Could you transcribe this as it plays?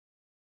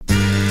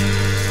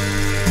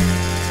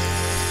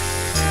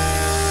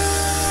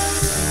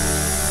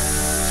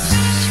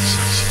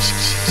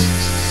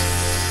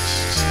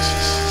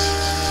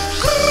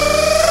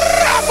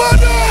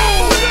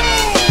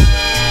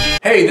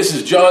Hey, this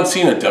is John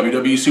Cena,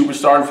 WWE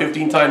superstar and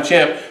 15-time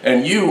champ,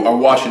 and you are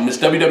watching Miss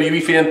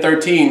WWE Fan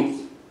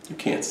 13. You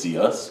can't see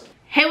us.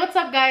 Hey, what's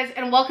up guys,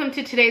 and welcome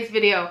to today's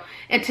video.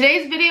 In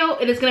today's video,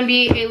 it is going to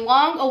be a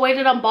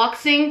long-awaited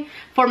unboxing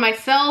for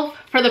myself,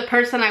 for the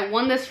person I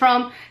won this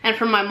from, and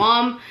from my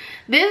mom.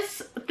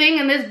 This thing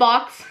in this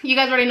box, you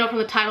guys already know from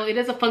the title, it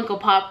is a Funko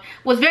Pop,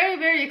 was very,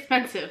 very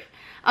expensive.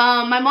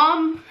 My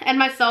mom and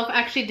myself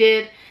actually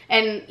did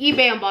an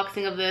eBay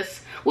unboxing of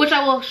this, which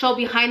I will show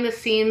behind the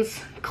scenes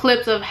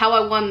clips of how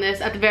I won this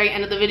at the very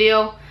end of the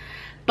video.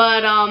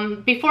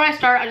 But before I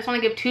start, I just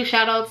want to give two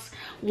shout outs.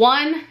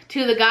 One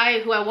to the guy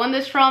who I won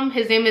this from.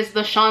 His name is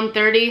the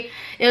Sean30.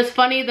 It was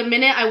funny, the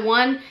minute I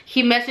won,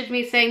 he messaged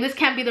me saying, this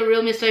can't be the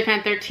real Mystery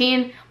Fan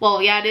 13.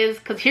 Well, yeah, it is,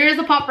 because here's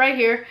the pop right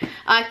here.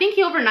 I think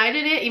he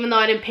overnighted it, even though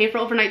I didn't pay for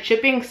overnight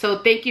shipping,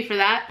 so thank you for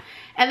that.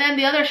 And then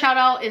the other shout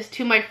out is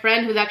to my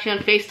friend who's actually on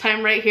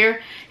FaceTime right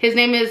here. His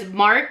name is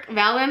Marc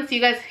Valence.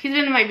 You guys, he's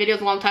been in my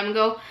videos a long time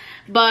ago,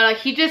 but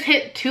he just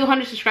hit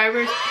 200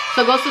 subscribers.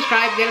 So go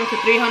subscribe, get him to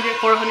 300,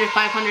 400,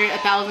 500,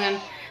 1,000.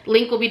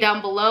 Link will be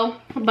down below.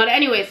 But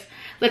anyways,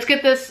 let's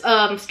get this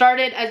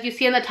started. As you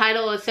see in the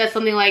title, it says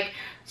something like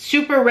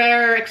super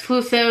rare,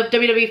 exclusive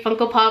WWE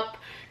Funko Pop.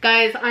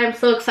 Guys, I'm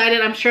so excited.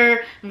 I'm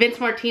sure Vince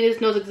Martinez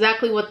knows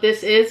exactly what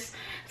this is.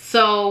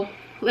 So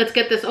let's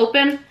get this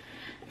open.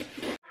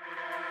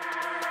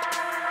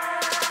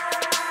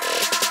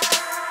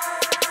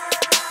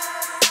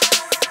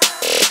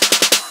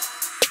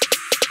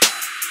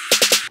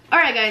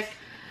 Alright guys,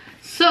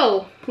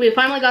 so we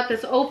finally got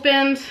this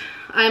opened.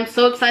 I'm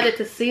so excited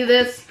to see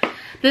this.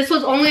 This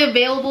was only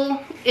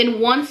available in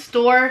one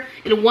store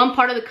in one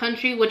part of the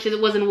country, which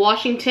was in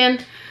Washington.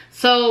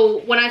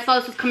 So when I saw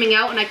this was coming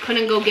out and I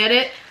couldn't go get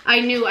it, I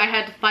knew I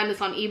had to find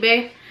this on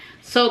eBay.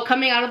 So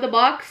coming out of the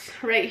box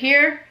right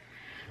here,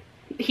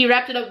 he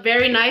wrapped it up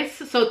very nice.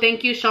 So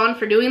thank you, Sean,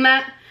 for doing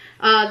that.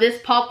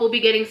 This pop will be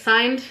getting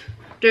signed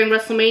during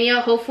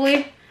WrestleMania,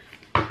 hopefully.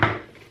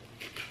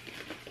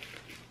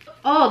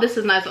 Oh, this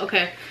is nice.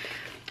 Okay.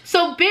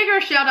 So bigger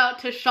shout out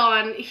to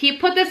Sean. He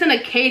put this in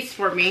a case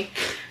for me.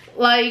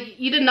 Like,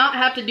 you did not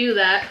have to do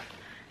that.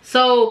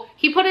 So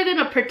he put it in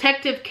a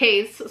protective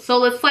case. So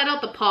let's slide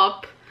out the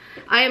pop.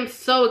 I am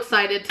so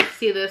excited to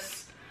see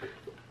this.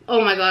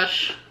 Oh my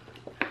gosh.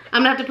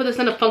 I'm gonna have to put this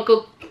in a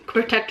Funko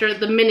protector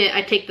the minute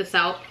I take this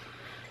out.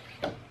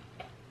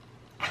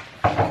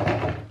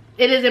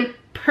 It is in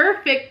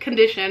perfect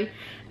condition.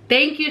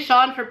 Thank you,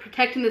 Sean, for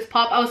protecting this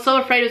pop. I was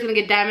so afraid it was gonna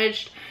get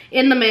damaged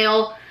in the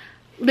mail.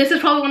 This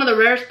is probably one of the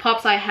rarest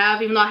pops I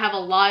have, even though I have a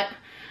lot.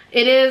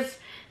 It is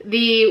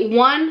the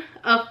 1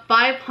 of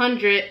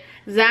 500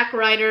 Zack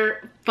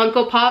Ryder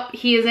Funko Pop.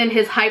 He is in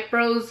his Hype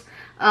Bros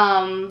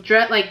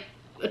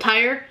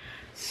attire.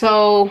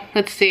 So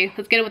let's see,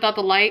 let's get it without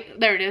the light.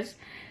 There it is.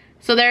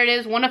 So there it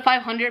is, 1 of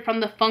 500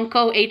 from the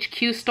Funko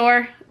HQ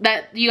store.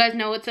 That you guys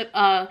know, it's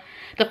the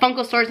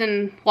Funko stores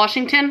in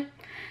Washington.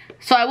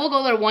 So I will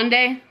go there one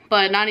day,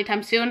 but not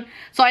anytime soon.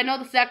 So I know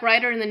the Zack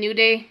Ryder and the New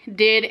Day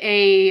did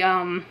a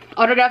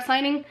autograph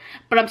signing,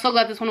 but I'm so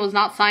glad this one was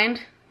not signed.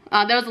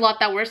 There was a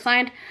lot that were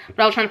signed,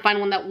 but I was trying to find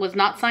one that was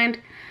not signed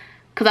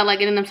because I like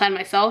getting them signed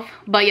myself.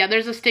 But yeah,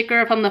 there's a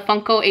sticker from the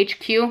Funko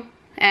HQ,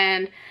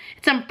 and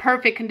it's in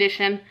perfect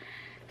condition.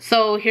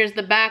 So here's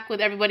the back with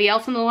everybody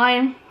else in the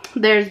line.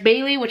 There's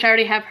Bailey, which I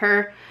already have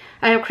her.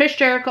 I have Chris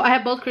Jericho. I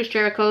have both Chris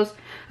Jerichos.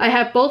 I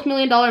have both $1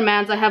 Million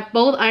Mans. I have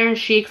both Iron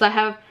Sheiks. I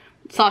have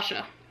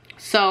Sasha.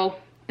 So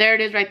there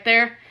it is right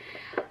there.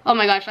 Oh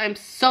my gosh, I'm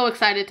so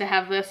excited to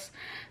have this.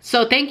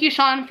 So thank you,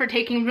 Sean, for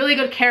taking really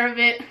good care of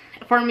it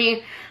for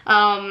me.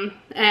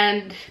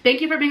 And thank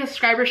you for being a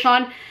subscriber,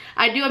 Sean.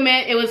 I do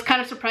admit it was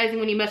kind of surprising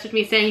when you messaged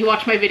me saying you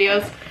watch my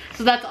videos.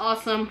 So that's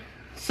awesome.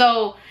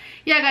 So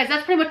yeah guys,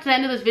 that's pretty much the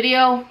end of this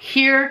video.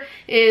 Here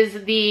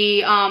is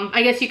the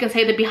I guess you can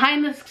say the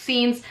behind the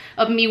scenes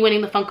of me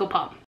winning the Funko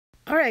Pop.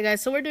 Alright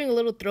guys, so we're doing a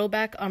little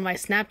throwback on my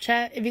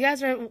Snapchat. If you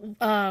guys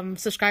are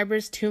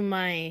subscribers to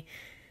my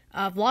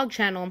vlog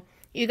channel,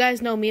 you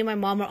guys know me and my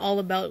mom are all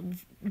about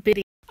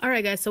bidding.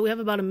 Alright guys, so we have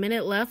about a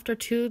minute left or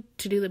two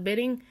to do the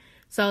bidding.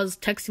 So I was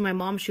texting my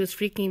mom, she was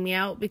freaking me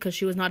out because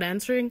she was not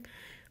answering.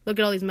 Look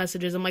at all these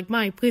messages. I'm like,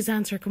 Mike, please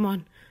answer, come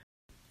on.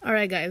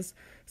 Alright guys,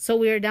 so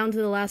we are down to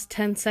the last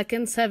 10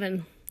 seconds,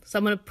 7. So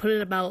I'm going to put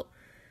it about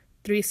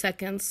 3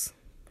 seconds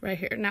right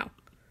here now.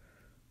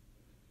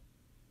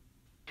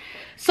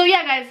 So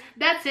yeah guys,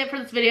 that's it for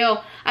this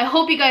video. I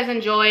hope you guys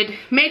enjoyed.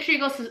 Make sure you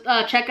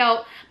go check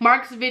out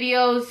Marc's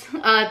videos.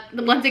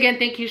 Once again,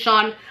 thank you,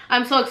 Sean.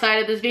 I'm so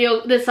excited.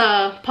 This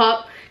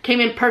pop came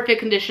in perfect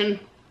condition.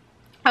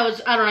 I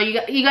don't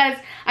know, you guys,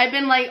 I've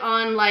been like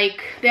on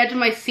like the edge of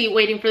my seat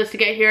waiting for this to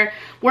get here,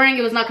 worrying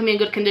it was not gonna be in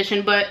good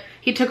condition, but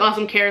he took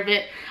awesome care of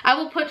it. I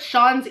will put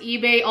Sean's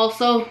eBay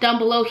also down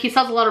below. He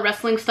sells a lot of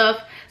wrestling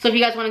stuff, so if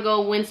you guys want to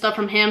go win stuff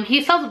from him,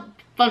 he sells a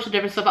bunch of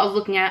different stuff I was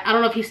looking at. I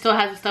don't know if he still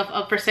has the stuff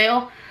up for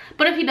sale,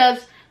 but if he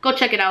does, go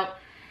check it out.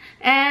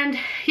 And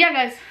yeah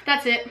guys,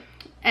 that's it,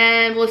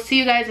 and we'll see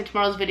you guys in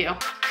tomorrow's video.